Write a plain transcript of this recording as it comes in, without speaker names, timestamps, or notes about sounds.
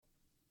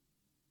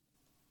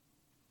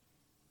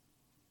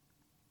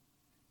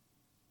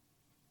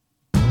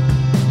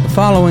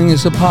following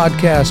is a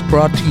podcast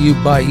brought to you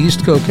by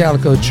East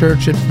Calico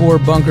Church at 4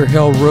 Bunker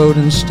Hill Road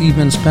in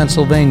Stevens,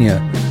 Pennsylvania,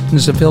 and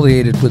is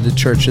affiliated with the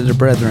Church of the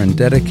Brethren,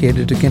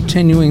 dedicated to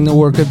continuing the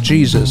work of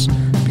Jesus,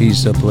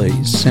 peaceably,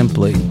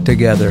 simply,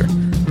 together,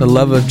 the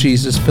love of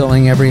Jesus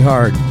filling every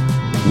heart.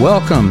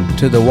 Welcome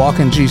to the Walk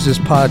in Jesus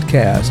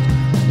podcast,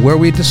 where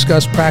we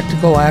discuss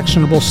practical,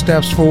 actionable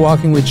steps for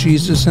walking with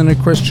Jesus in a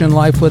Christian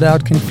life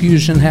without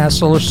confusion,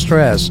 hassle, or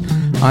stress.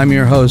 I'm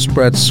your host,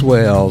 Brett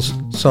Swales,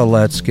 so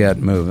let's get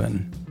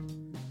moving.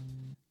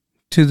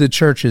 To the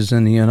churches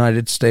in the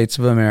United States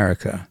of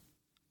America.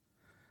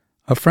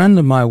 A friend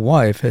of my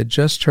wife had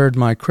just heard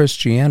my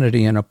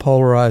Christianity in a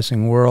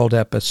Polarizing World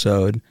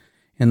episode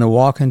in the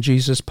Walk in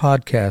Jesus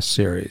podcast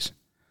series.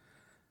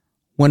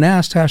 When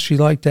asked how she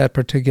liked that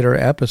particular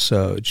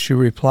episode, she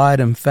replied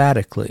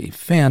emphatically,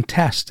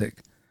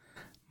 "Fantastic."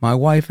 My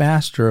wife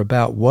asked her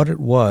about what it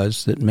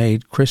was that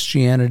made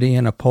Christianity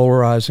in a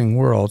polarizing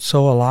world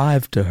so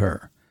alive to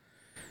her.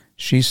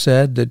 She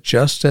said that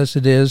just as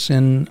it is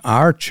in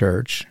our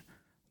church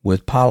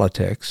with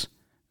politics,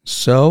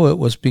 so it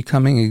was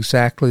becoming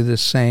exactly the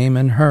same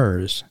in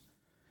hers.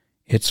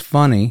 It's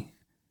funny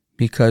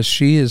because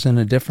she is in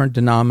a different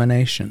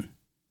denomination.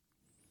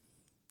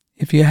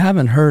 If you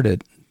haven't heard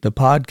it, the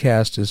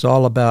podcast is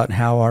all about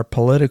how our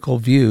political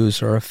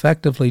views are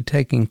effectively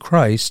taking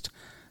Christ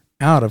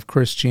out of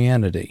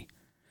Christianity.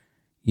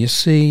 You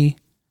see,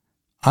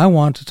 I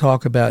want to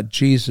talk about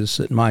Jesus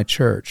at my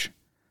church,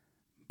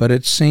 but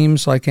it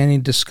seems like any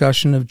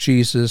discussion of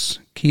Jesus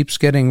keeps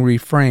getting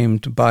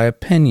reframed by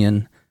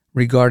opinion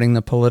regarding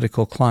the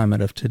political climate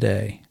of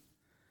today.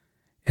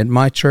 At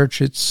my church,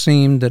 it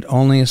seemed that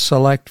only a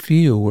select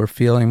few were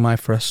feeling my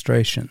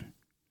frustration.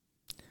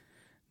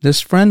 This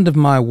friend of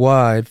my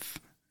wife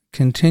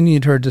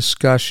continued her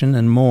discussion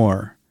and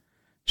more.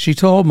 She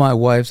told my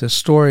wife the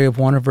story of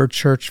one of her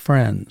church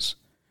friends.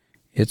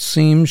 It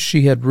seems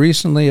she had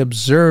recently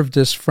observed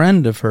this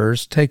friend of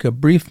hers take a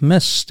brief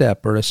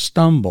misstep or a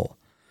stumble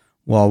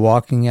while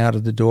walking out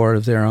of the door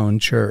of their own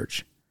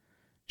church.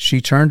 She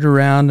turned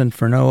around and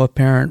for no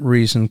apparent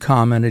reason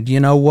commented, "You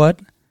know what?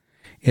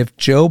 If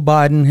Joe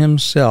Biden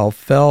himself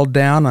fell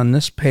down on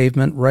this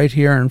pavement right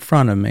here in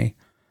front of me,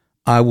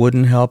 I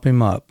wouldn't help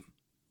him up."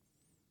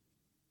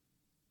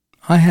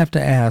 I have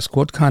to ask,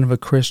 what kind of a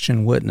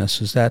Christian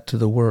witness is that to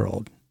the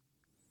world?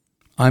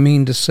 I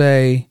mean to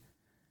say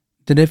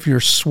that if your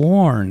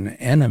sworn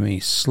enemy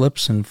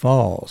slips and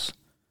falls,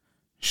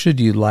 should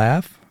you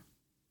laugh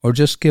or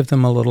just give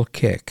them a little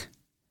kick?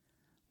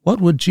 What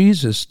would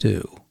Jesus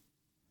do?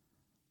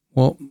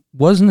 Well,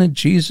 wasn't it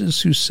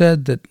Jesus who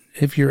said that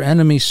if your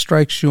enemy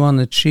strikes you on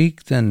the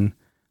cheek, then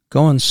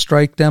go and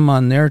strike them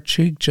on their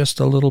cheek just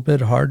a little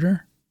bit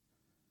harder?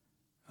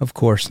 Of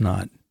course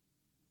not.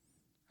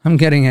 I'm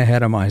getting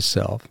ahead of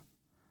myself.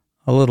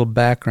 A little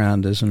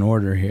background is in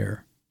order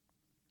here.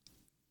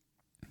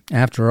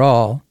 After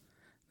all,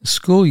 the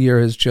school year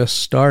has just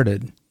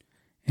started,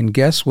 and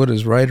guess what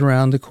is right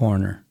around the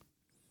corner?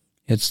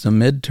 It's the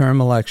midterm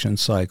election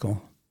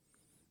cycle.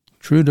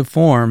 True to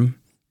form,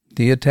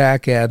 the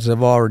attack ads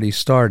have already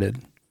started.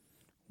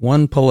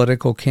 One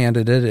political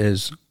candidate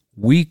is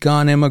weak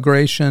on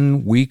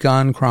immigration, weak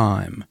on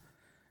crime.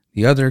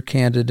 The other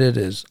candidate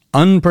is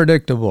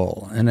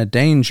unpredictable and a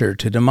danger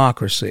to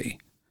democracy.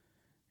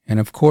 And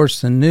of course,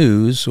 the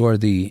news, or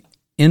the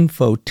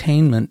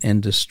infotainment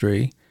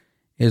industry,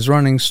 is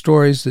running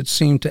stories that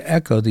seem to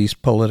echo these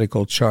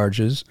political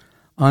charges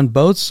on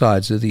both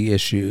sides of the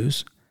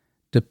issues,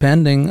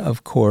 depending,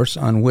 of course,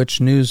 on which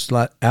news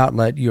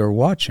outlet you're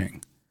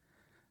watching.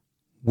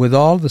 With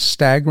all the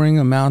staggering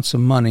amounts of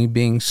money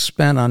being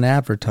spent on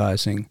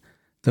advertising,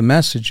 the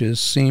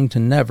messages seem to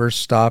never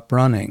stop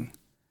running.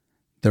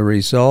 The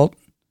result?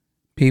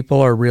 People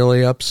are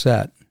really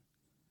upset.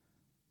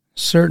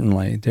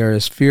 Certainly, there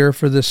is fear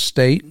for the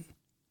state,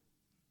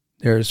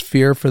 there is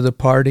fear for the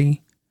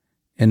party,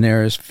 and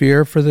there is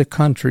fear for the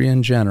country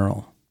in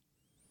general.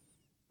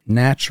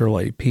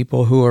 Naturally,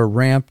 people who are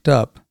ramped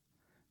up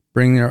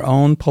bring their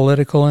own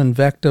political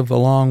invective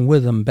along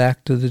with them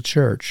back to the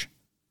church.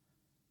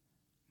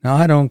 Now,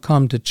 I don't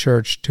come to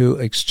church to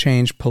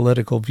exchange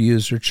political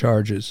views or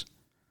charges.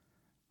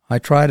 I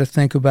try to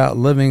think about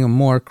living a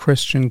more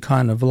Christian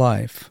kind of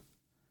life.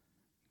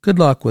 Good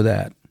luck with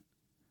that.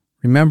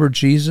 Remember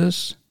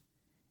Jesus?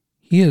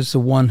 He is the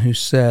one who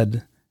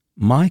said,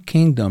 "My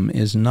kingdom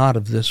is not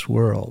of this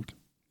world."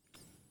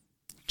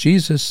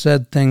 Jesus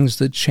said things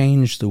that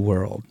changed the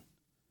world.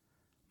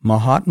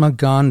 Mahatma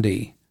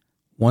Gandhi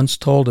once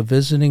told a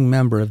visiting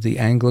member of the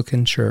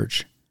Anglican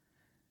Church,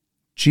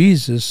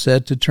 Jesus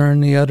said to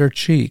turn the other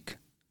cheek,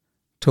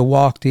 to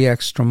walk the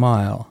extra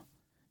mile,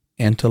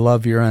 and to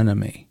love your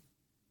enemy.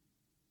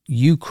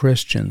 You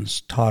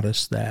Christians taught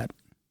us that.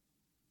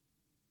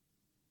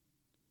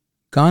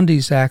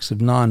 Gandhi's acts of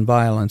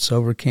nonviolence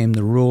overcame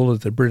the rule of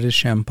the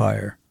British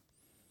Empire,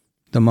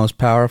 the most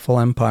powerful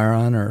empire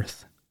on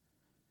earth.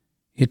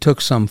 It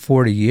took some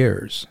 40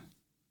 years.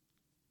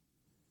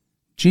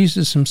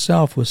 Jesus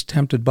himself was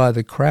tempted by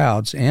the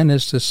crowds and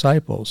his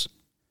disciples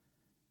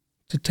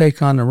to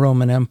take on the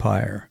Roman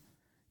Empire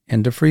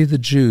and to free the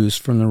Jews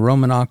from the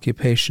Roman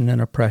occupation and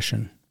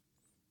oppression.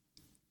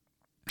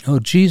 Oh,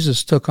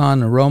 Jesus took on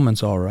the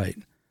Romans all right,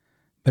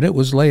 but it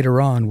was later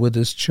on with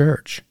his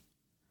church.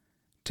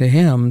 To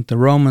him, the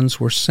Romans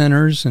were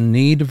sinners in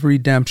need of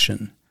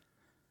redemption,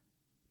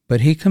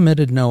 but he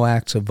committed no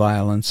acts of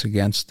violence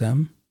against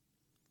them.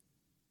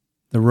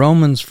 The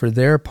Romans, for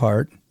their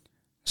part,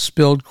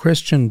 spilled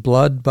Christian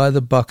blood by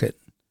the bucket,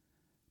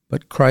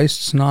 but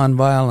Christ's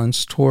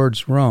nonviolence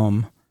towards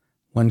Rome,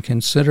 when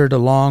considered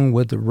along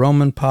with the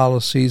Roman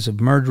policies of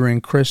murdering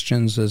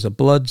Christians as a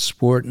blood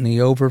sport in the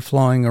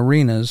overflowing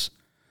arenas,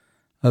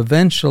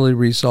 eventually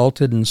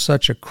resulted in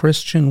such a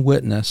Christian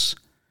witness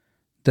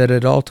that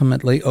it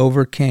ultimately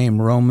overcame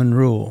Roman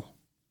rule.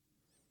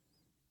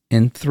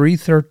 In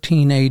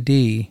 313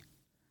 A.D.,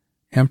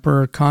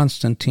 Emperor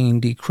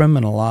Constantine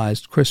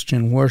decriminalized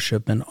Christian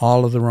worship in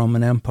all of the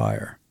Roman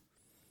Empire,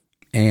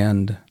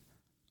 and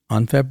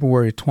on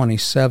February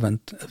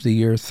 27th of the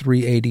year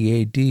 380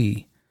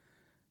 A.D.,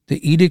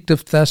 the Edict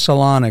of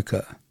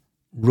Thessalonica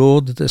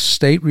ruled that the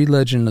state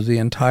religion of the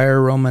entire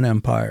Roman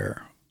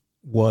Empire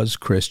was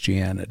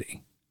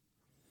Christianity.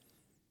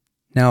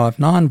 Now, if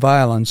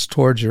nonviolence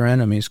towards your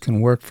enemies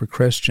can work for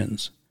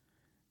Christians,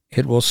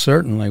 it will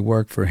certainly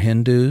work for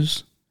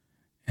Hindus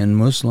and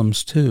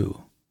Muslims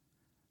too.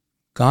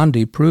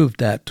 Gandhi proved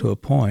that to a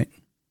point.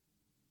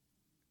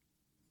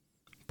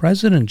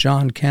 President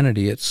John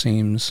Kennedy, it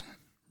seems,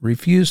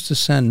 refused to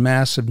send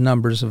massive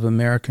numbers of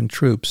American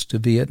troops to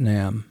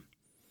Vietnam.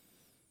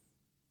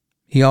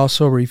 He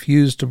also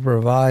refused to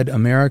provide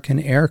American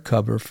air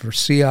cover for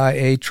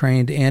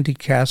CIA-trained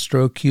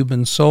anti-Castro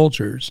Cuban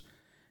soldiers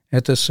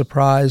at the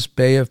surprise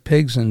Bay of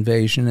Pigs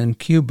invasion in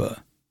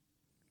Cuba.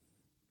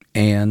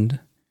 And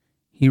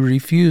he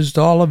refused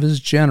all of his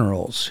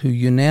generals who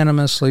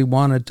unanimously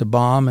wanted to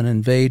bomb and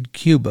invade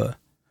Cuba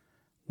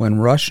when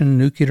Russian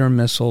nuclear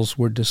missiles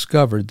were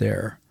discovered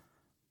there,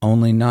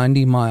 only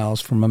 90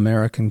 miles from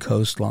American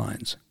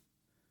coastlines.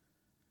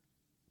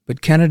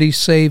 But Kennedy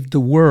saved the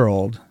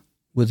world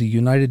with the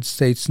United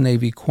States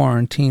Navy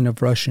quarantine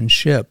of Russian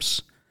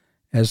ships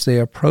as they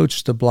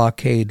approached the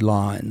blockade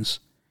lines,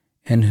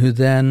 and who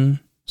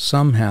then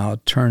somehow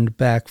turned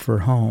back for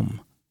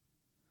home.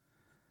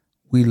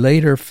 We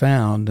later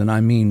found, and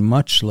I mean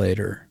much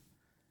later,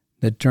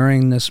 that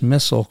during this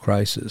missile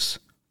crisis,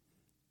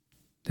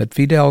 that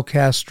Fidel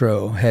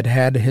Castro had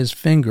had his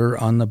finger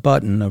on the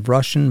button of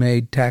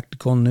Russian-made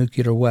tactical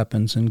nuclear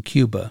weapons in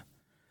Cuba,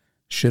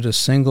 should a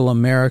single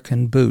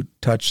American boot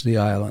touch the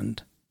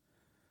island.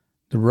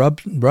 The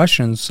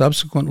Russians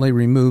subsequently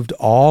removed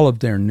all of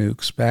their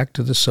nukes back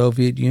to the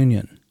Soviet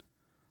Union.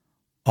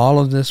 All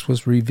of this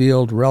was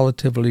revealed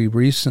relatively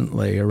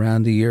recently,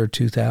 around the year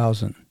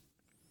 2000.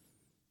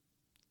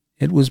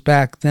 It was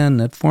back then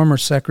that former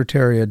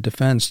Secretary of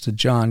Defense to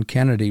John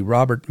Kennedy,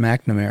 Robert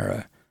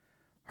McNamara,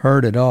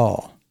 heard it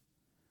all.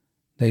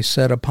 They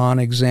said upon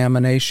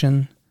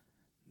examination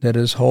that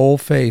his whole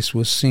face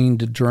was seen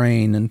to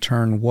drain and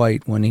turn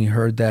white when he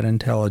heard that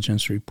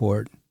intelligence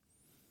report.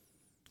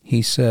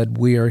 He said,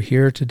 "We are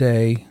here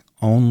today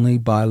only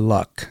by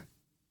luck."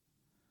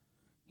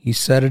 He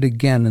said it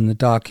again in the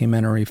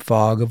documentary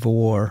Fog of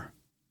War.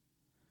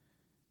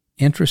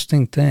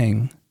 Interesting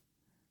thing,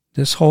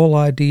 this whole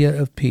idea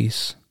of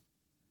peace,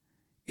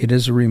 it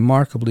is a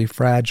remarkably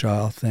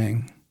fragile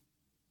thing.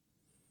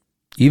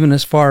 Even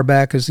as far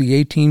back as the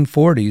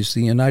 1840s,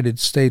 the United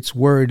States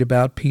worried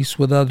about peace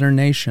with other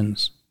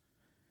nations.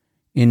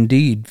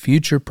 Indeed,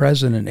 future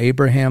President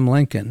Abraham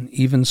Lincoln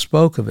even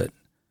spoke of it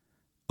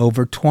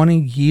over 20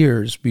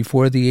 years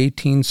before the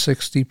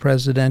 1860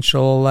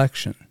 presidential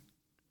election.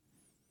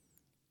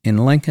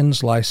 In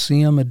Lincoln's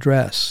Lyceum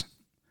Address,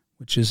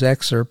 which is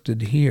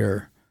excerpted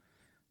here,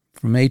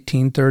 from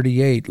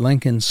 1838,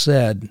 Lincoln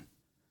said,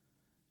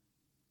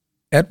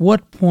 "At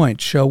what point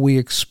shall we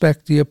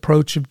expect the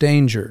approach of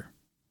danger?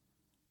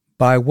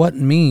 By what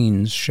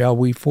means shall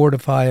we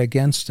fortify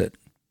against it?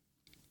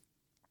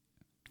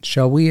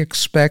 Shall we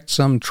expect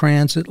some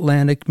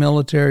transatlantic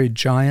military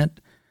giant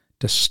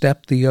to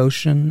step the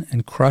ocean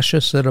and crush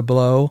us at a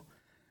blow?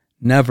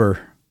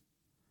 Never.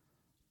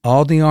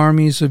 All the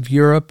armies of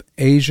Europe,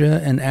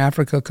 Asia, and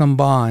Africa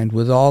combined,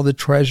 with all the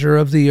treasure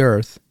of the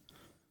earth,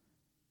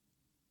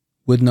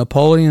 with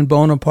Napoleon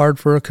Bonaparte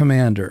for a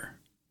commander,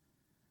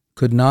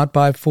 could not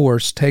by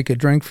force take a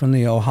drink from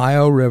the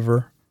Ohio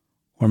River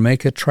or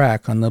make a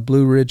track on the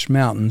Blue Ridge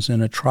Mountains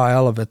in a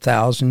trial of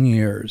 1,000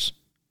 years.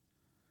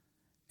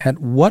 At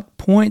what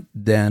point,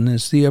 then,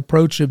 is the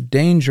approach of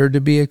danger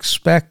to be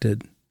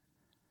expected?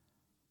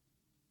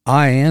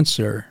 I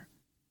answer,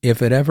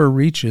 if it ever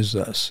reaches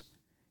us,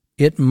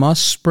 it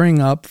must spring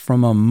up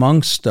from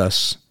amongst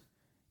us.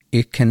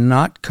 It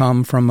cannot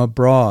come from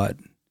abroad.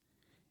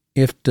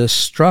 If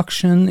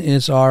destruction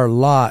is our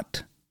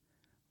lot,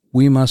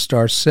 we must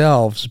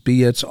ourselves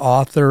be its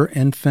author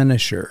and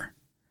finisher.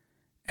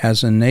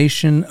 As a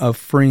nation of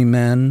free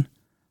men,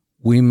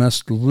 we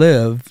must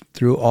live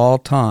through all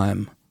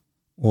time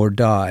or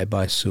die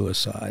by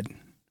suicide."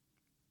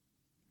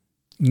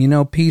 You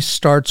know, peace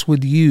starts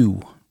with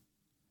you.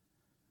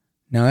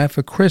 Now, if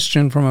a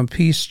Christian from a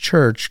peace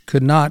church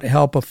could not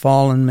help a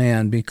fallen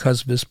man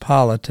because of his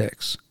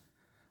politics,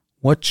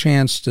 what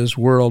chance does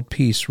world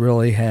peace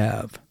really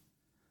have?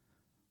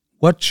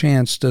 What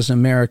chance does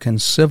American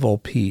civil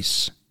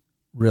peace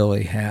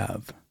really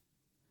have?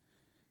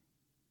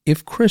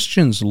 If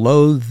Christians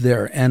loathe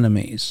their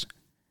enemies,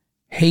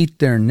 hate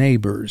their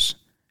neighbors,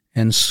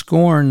 and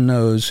scorn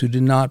those who do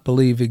not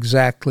believe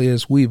exactly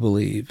as we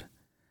believe,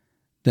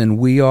 then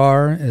we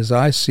are, as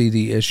I see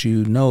the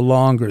issue, no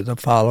longer the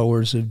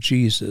followers of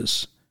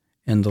Jesus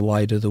and the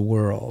light of the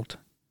world.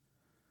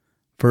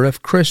 For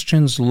if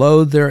Christians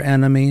loathe their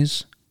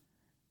enemies,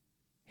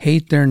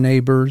 hate their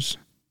neighbors,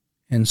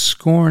 and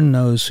scorn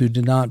those who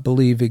do not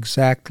believe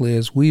exactly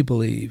as we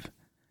believe,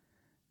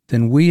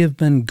 then we have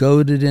been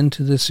goaded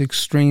into this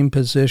extreme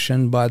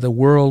position by the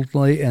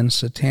worldly and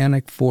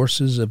satanic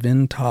forces of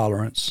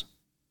intolerance.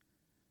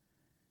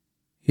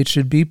 It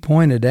should be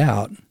pointed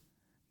out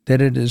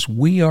that it is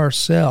we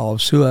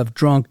ourselves who have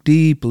drunk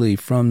deeply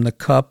from the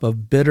cup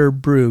of bitter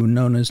brew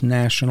known as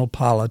national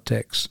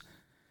politics,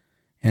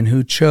 and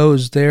who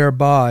chose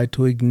thereby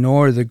to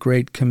ignore the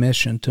Great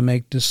Commission to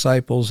make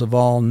disciples of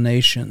all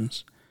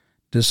nations,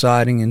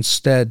 deciding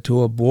instead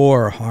to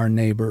abhor our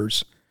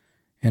neighbors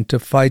and to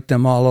fight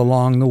them all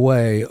along the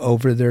way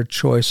over their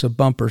choice of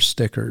bumper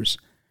stickers,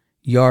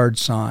 yard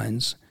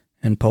signs,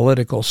 and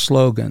political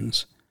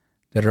slogans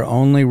that are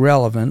only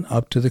relevant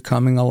up to the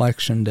coming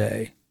election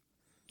day.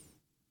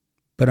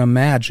 But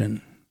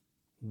imagine,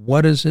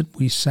 what is it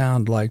we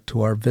sound like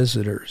to our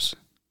visitors?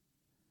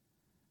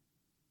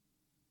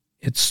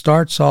 It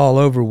starts all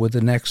over with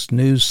the next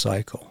news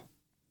cycle.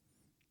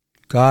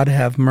 God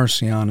have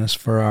mercy on us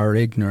for our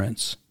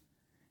ignorance.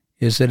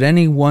 Is it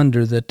any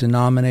wonder that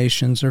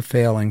denominations are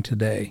failing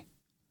today?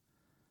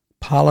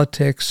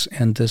 Politics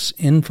and this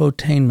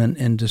infotainment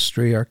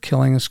industry are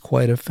killing us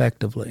quite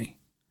effectively.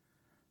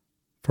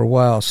 For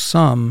while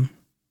some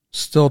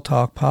still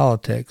talk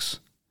politics,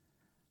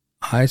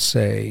 I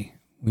say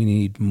we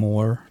need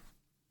more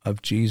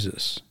of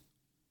Jesus.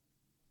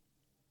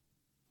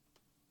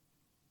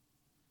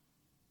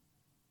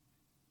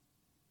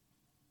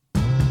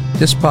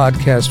 This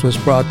podcast was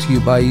brought to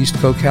you by East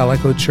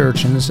Cocalico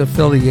Church and is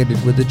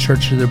affiliated with the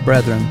Church of the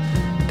Brethren,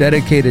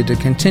 dedicated to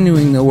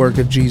continuing the work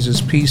of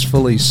Jesus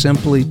peacefully,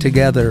 simply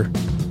together.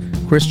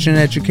 Christian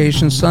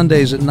Education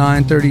Sundays at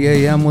 9:30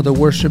 a.m. with the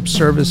worship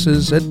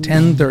services at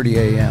 10:30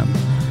 a.m.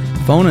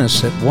 Phone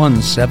us at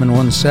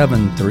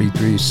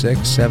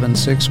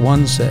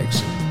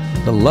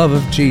 1-717-336-7616. The love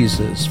of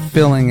Jesus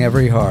filling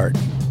every heart.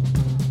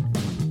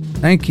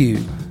 Thank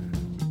you.